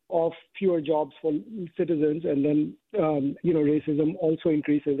perception of fewer jobs for citizens, and then racism also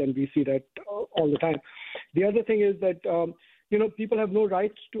increases, and we see that all the time. The other thing is that people have no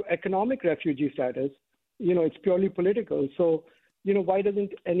rights to economic refugee status. It's purely political. So why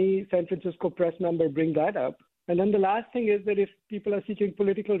doesn't any San Francisco Press member bring that up? And then the last thing is that if people are seeking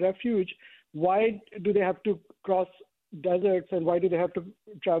political refuge, why do they have to cross deserts, and why do they have to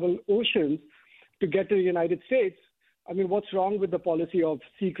travel oceans to get to the United States? I mean, what's wrong with the policy of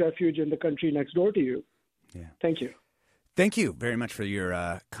seek refuge in the country next door to you? Yeah. Thank you. Thank you very much for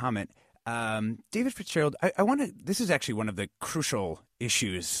your comment. David Fitzgerald, I want to. This is actually one of the crucial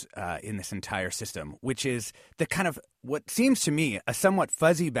issues in this entire system, which is the kind of what seems to me a somewhat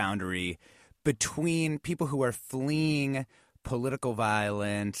fuzzy boundary between people who are fleeing political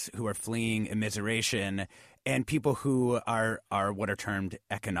violence, who are fleeing immiseration, and people who are what are termed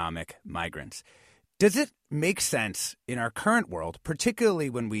economic migrants. Does it make sense in our current world,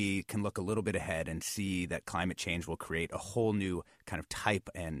 particularly when we can look a little bit ahead and see that climate change will create a whole new kind of type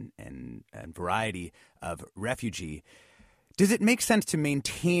and variety of refugee? Does it make sense to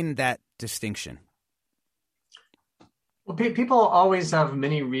maintain that distinction? Well, people always have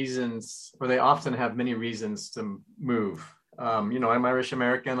many reasons, or they often have many reasons to move. I'm Irish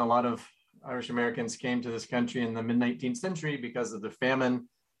American. A lot of Irish Americans came to this country in the mid-19th century because of the famine.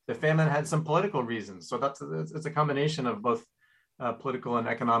 The famine had some political reasons. So it's a combination of both political and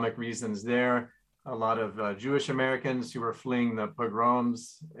economic reasons there. A lot of Jewish Americans who were fleeing the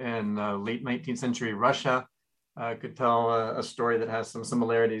pogroms in late 19th century Russia could tell a story that has some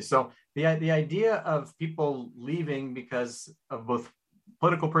similarities. So the idea of people leaving because of both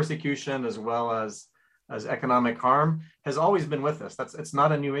political persecution as well as economic harm has always been with us. It's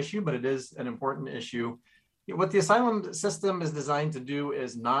not a new issue, but it is an important issue. What the asylum system is designed to do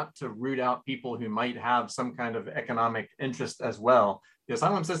is not to root out people who might have some kind of economic interest as well. The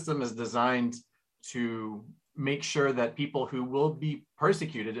asylum system is designed to make sure that people who will be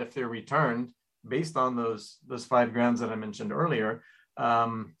persecuted if they're returned based on those 5 grounds that I mentioned earlier,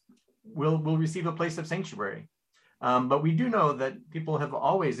 will receive a place of sanctuary. But we do know that people have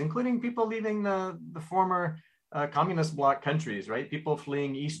always, including people leaving the former communist bloc countries, right? People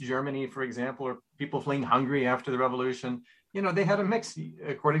fleeing East Germany, for example, or people fleeing Hungary after the revolution, they had a mix,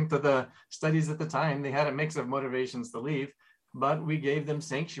 according to the studies at the time, they had a mix of motivations to leave, but we gave them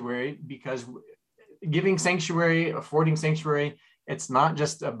sanctuary because giving sanctuary, affording sanctuary, it's not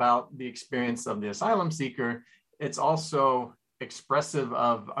just about the experience of the asylum seeker, it's also expressive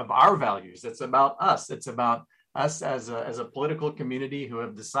of our values. It's about us. It's about us as a political community who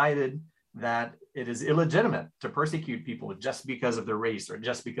have decided that it is illegitimate to persecute people just because of their race or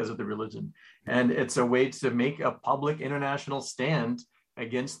just because of their religion. And it's a way to make a public international stand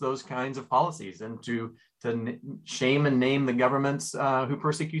against those kinds of policies and to shame and name the governments who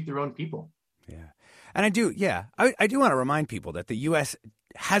persecute their own people. Yeah. And I do want to remind people that the U.S.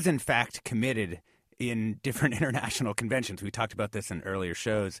 has in fact committed in different international conventions, we talked about this in earlier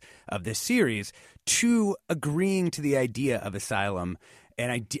shows of this series, to agreeing to the idea of asylum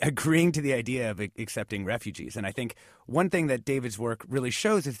and agreeing to the idea of accepting refugees. And I think one thing that David's work really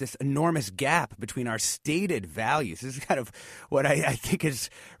shows is this enormous gap between our stated values. This is kind of what I think is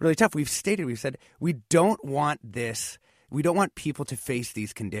really tough. We've said, we don't want this. We don't want people to face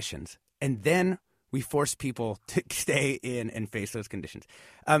these conditions. And then we force people to stay in and face those conditions.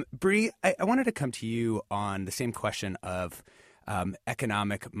 Bree, I wanted to come to you on the same question of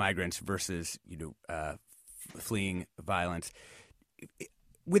economic migrants versus fleeing violence.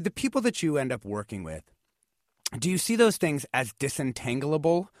 With the people that you end up working with, do you see those things as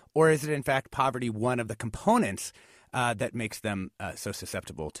disentangleable, or is it in fact poverty one of the components that makes them so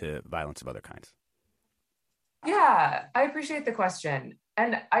susceptible to violence of other kinds? Yeah, I appreciate the question.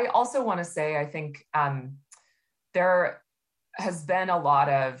 And I also want to say, I think there has been a lot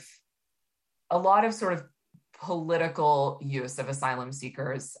of sort of political use of asylum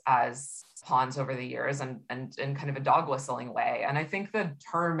seekers as pawns over the years and in kind of a dog whistling way. And I think the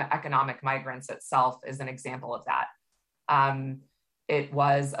term economic migrants itself is an example of that. It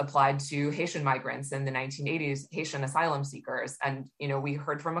was applied to Haitian migrants in the 1980s, Haitian asylum seekers. And, we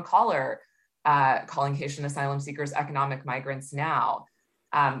heard from a caller calling Haitian asylum seekers economic migrants now.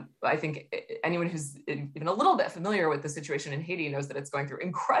 I think anyone who's even a little bit familiar with the situation in Haiti knows that it's going through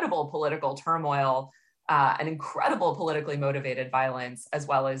incredible political turmoil and incredible politically motivated violence, as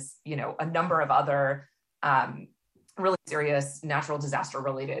well as, a number of other really serious natural disaster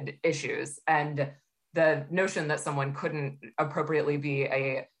related issues. And the notion that someone couldn't appropriately be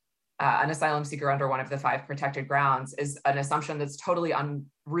an asylum seeker under one of the 5 protected grounds is an assumption that's totally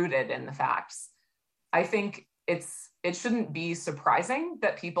unrooted in the facts. I think it shouldn't be surprising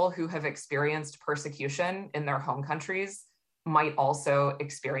that people who have experienced persecution in their home countries might also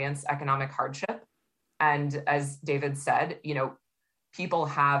experience economic hardship. And as David said, people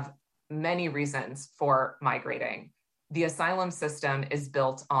have many reasons for migrating. The asylum system is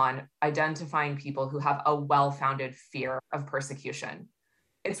built on identifying people who have a well-founded fear of persecution.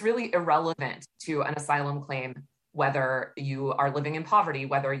 It's really irrelevant to an asylum claim whether you are living in poverty,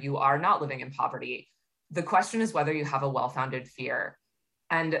 whether you are not living in poverty. The question is whether you have a well-founded fear.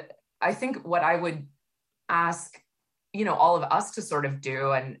 And I think what I would ask, all of us to sort of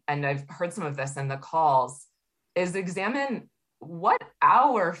do, and I've heard some of this in the calls, is examine what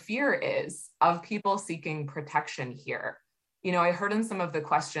our fear is of people seeking protection here. I heard in some of the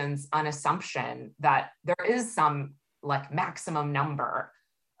questions an assumption that there is some maximum number,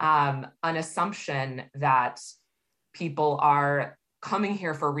 an assumption that people are coming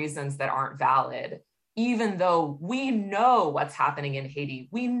here for reasons that aren't valid, even though we know what's happening in Haiti,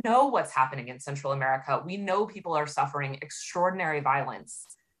 we know what's happening in Central America, we know people are suffering extraordinary violence.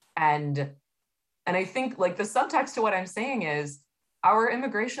 And I think the subtext to what I'm saying is our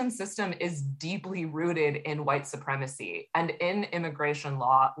immigration system is deeply rooted in white supremacy. And in immigration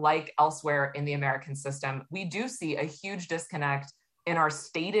law, like elsewhere in the American system, we do see a huge disconnect in our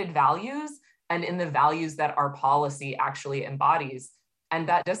stated values and in the values that our policy actually embodies. And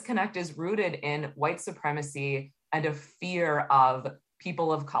that disconnect is rooted in white supremacy and a fear of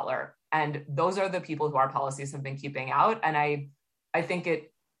people of color. And those are the people who our policies have been keeping out. And I think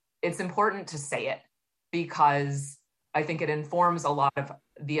it's important to say it, because I think it informs a lot of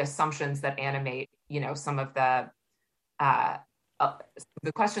the assumptions that animate, some of the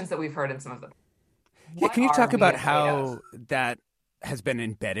questions that we've heard in some of them. Yeah, can you talk about how that has been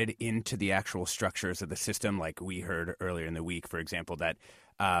embedded into the actual structures of the system? Like we heard earlier in the week, for example, that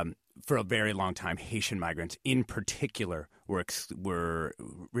for a very long time, Haitian migrants in particular were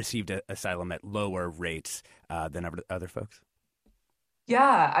received asylum at lower rates than other folks.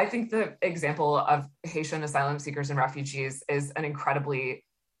 Yeah, I think the example of Haitian asylum seekers and refugees is an incredibly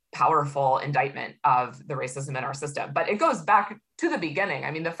powerful indictment of the racism in our system. But it goes back to the beginning.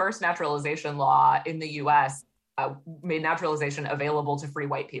 I mean, the first naturalization law in the US made naturalization available to free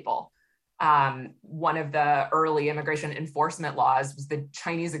white people. One of the early immigration enforcement laws was the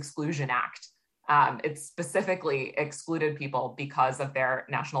Chinese Exclusion Act. It specifically excluded people because of their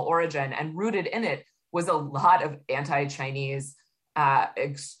national origin, and rooted in it was a lot of anti-Chinese,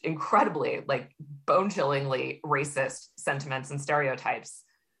 incredibly, bone-chillingly racist sentiments and stereotypes.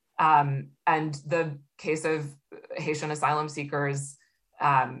 And the case of Haitian asylum seekers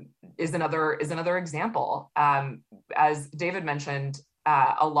is another example. As David mentioned,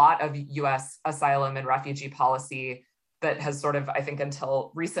 a lot of U.S. asylum and refugee policy that has sort of, I think,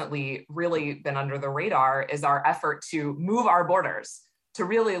 until recently really been under the radar is our effort to move our borders, to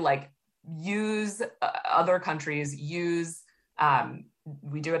really use other countries,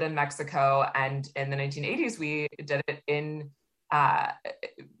 we do it in Mexico, and in the 1980s, we did it in,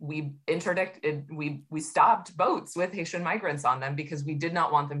 we stopped boats with Haitian migrants on them because we did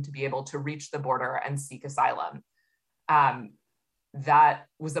not want them to be able to reach the border and seek asylum. That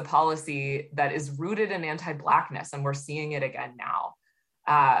was a policy that is rooted in anti-Blackness, and we're seeing it again now.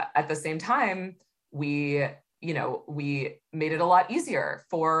 At the same time, we made it a lot easier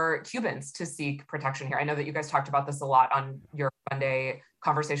for Cubans to seek protection here. I know that you guys talked about this a lot on your Monday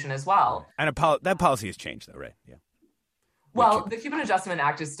conversation as well. And that policy has changed, though, right? Yeah. Well, the Cuban Adjustment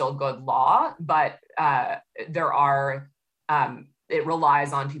Act is still good law, but there are, it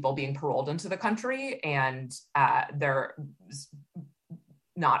relies on people being paroled into the country, and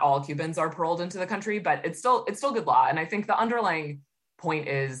not all Cubans are paroled into the country, but it's still good law. And I think the underlying point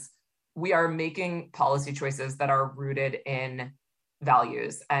is we are making policy choices that are rooted in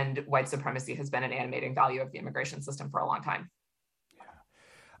values, and white supremacy has been an animating value of the immigration system for a long time.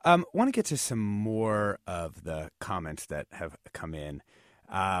 I want to get to some more of the comments that have come in.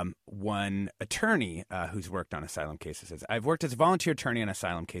 One attorney who's worked on asylum cases says, I've worked as a volunteer attorney on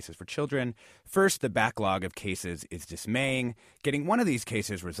asylum cases for children. First, the backlog of cases is dismaying. Getting one of these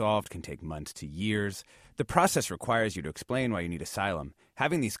cases resolved can take months to years. The process requires you to explain why you need asylum.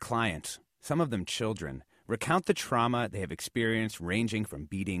 Having these clients, some of them children, recount the trauma they have experienced, ranging from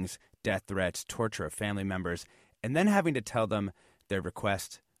beatings, death threats, torture of family members, and then having to tell them their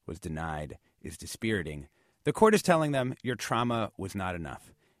request was denied is dispiriting. The court is telling them your trauma was not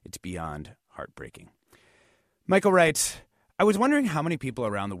enough. It's beyond heartbreaking. Michael writes, I was wondering how many people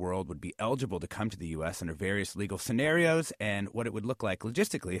around the world would be eligible to come to the U.S. under various legal scenarios and what it would look like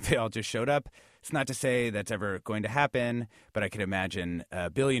logistically if they all just showed up. It's not to say that's ever going to happen, but I could imagine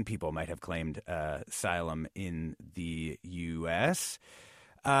 1 billion people might have claimed asylum in the U.S.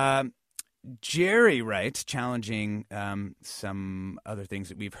 Jerry writes, challenging some other things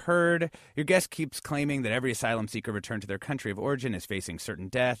that we've heard. Your guest keeps claiming that every asylum seeker returned to their country of origin is facing certain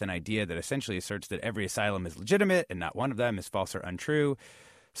death, an idea that essentially asserts that every asylum is legitimate and not one of them is false or untrue.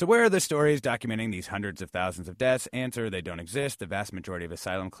 So where are the stories documenting these hundreds of thousands of deaths? Answer, they don't exist. The vast majority of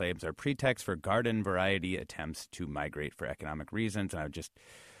asylum claims are pretext for garden variety attempts to migrate for economic reasons. And I would just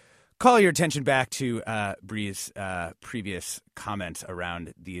call your attention back to Bree's previous comments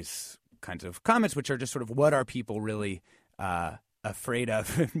around these kinds of comments, which are just sort of what are people really afraid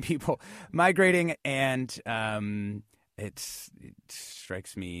of, people migrating. And it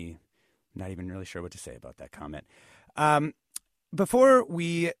strikes me not even really sure what to say about that comment. Before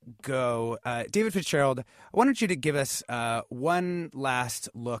we go, David Fitzgerald, I wanted you to give us one last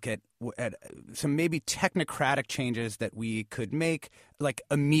look at some maybe technocratic changes that we could make, like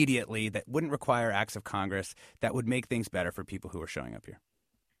immediately, that wouldn't require acts of Congress, that would make things better for people who are showing up here.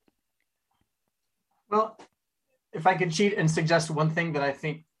 Well, if I could cheat and suggest one thing that I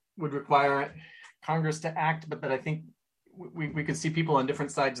think would require Congress to act, but that I think we could see people on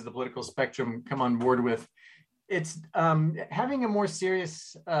different sides of the political spectrum come on board with, it's having a more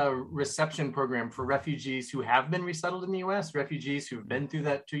serious reception program for refugees who have been resettled in the U.S., refugees who've been through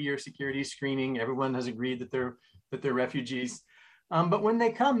that 2-year security screening. Everyone has agreed that they're refugees. But when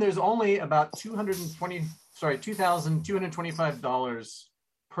they come, there's only about $2,225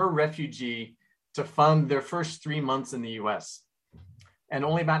 per refugee to fund their first 3 months in the US. And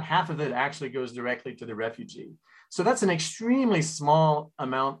only about half of it actually goes directly to the refugee. So that's an extremely small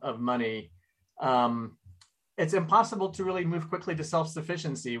amount of money. It's impossible to really move quickly to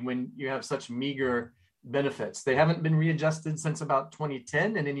self-sufficiency when you have such meager benefits. They haven't been readjusted since about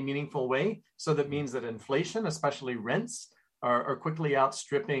 2010 in any meaningful way. So that means that inflation, especially rents, are quickly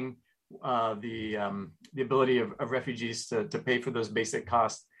outstripping the ability of refugees to pay for those basic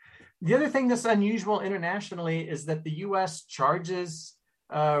costs. The other thing that's unusual internationally is that the U.S. charges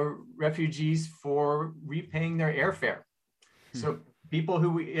refugees for repaying their airfare. So people who,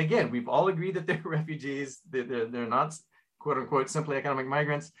 we've all agreed that they're refugees, they're not, quote unquote, simply economic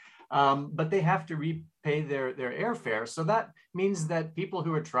migrants, but they have to repay their airfare. So that means that people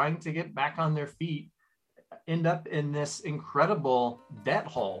who are trying to get back on their feet end up in this incredible debt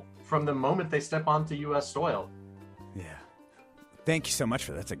hole from the moment they step onto U.S. soil. Yeah. Thank you so much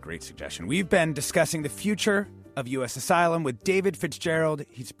for that. That's a great suggestion. We've been discussing the future of U.S. asylum with David Fitzgerald.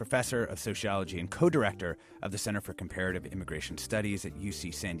 He's a professor of sociology and co-director of the Center for Comparative Immigration Studies at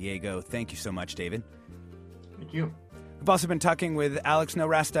UC San Diego. Thank you so much, David. Thank you. We've also been talking with Alex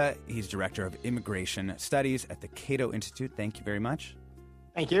Nowrasteh. He's director of immigration studies at the Cato Institute. Thank you very much.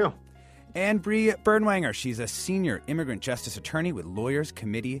 Thank you. And Bree Bernwanger. She's a senior immigrant justice attorney with Lawyers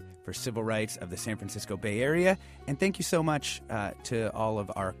Committee for Civil Rights of the San Francisco Bay Area. And thank you so much to all of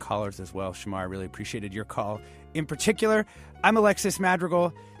our callers as well. Shamar, I really appreciated your call in particular. I'm Alexis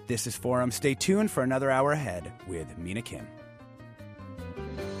Madrigal. This is Forum. Stay tuned for another hour ahead with Mina Kim.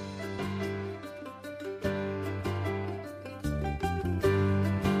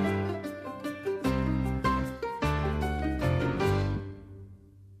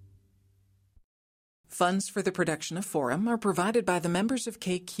 Funds for the production of Forum are provided by the members of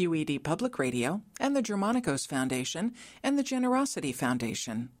KQED Public Radio and the Germanicos Foundation and the Generosity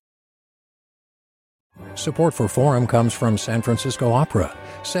Foundation. Support for Forum comes from San Francisco Opera.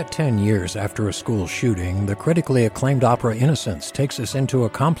 Set 10 years after a school shooting, the critically acclaimed opera Innocence takes us into a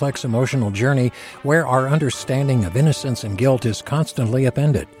complex emotional journey where our understanding of innocence and guilt is constantly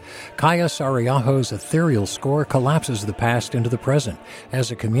upended. Kaya Sariaho's ethereal score collapses the past into the present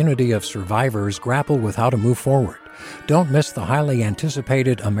as a community of survivors grapple with how to move forward. Don't miss the highly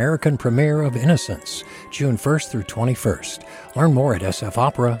anticipated American premiere of Innocence, June 1st through 21st. Learn more at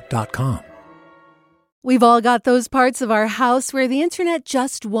sfopera.com. We've all got those parts of our house where the internet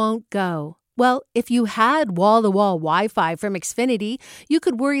just won't go. Well, if you had wall-to-wall Wi-Fi from Xfinity, you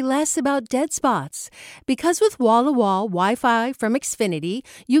could worry less about dead spots. Because with wall-to-wall Wi-Fi from Xfinity,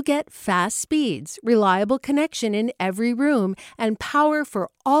 you get fast speeds, reliable connection in every room, and power for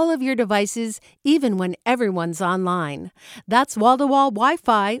all of your devices, even when everyone's online. That's wall-to-wall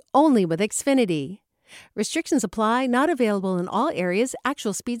Wi-Fi only with Xfinity. Restrictions apply, not available in all areas.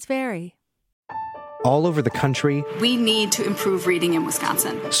 Actual speeds vary. All over the country, we need to improve reading in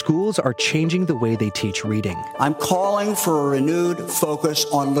Wisconsin. Schools are changing the way they teach reading. I'm calling for a renewed focus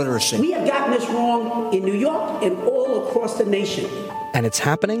on literacy. We have gotten this wrong in New York and all across the nation. And it's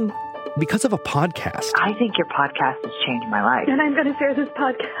happening because of a podcast. I think your podcast has changed my life. And I'm going to share this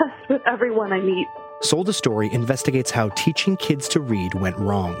podcast with everyone I meet. Sold a Story investigates how teaching kids to read went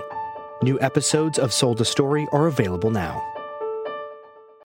wrong. New episodes of Sold a Story are available now.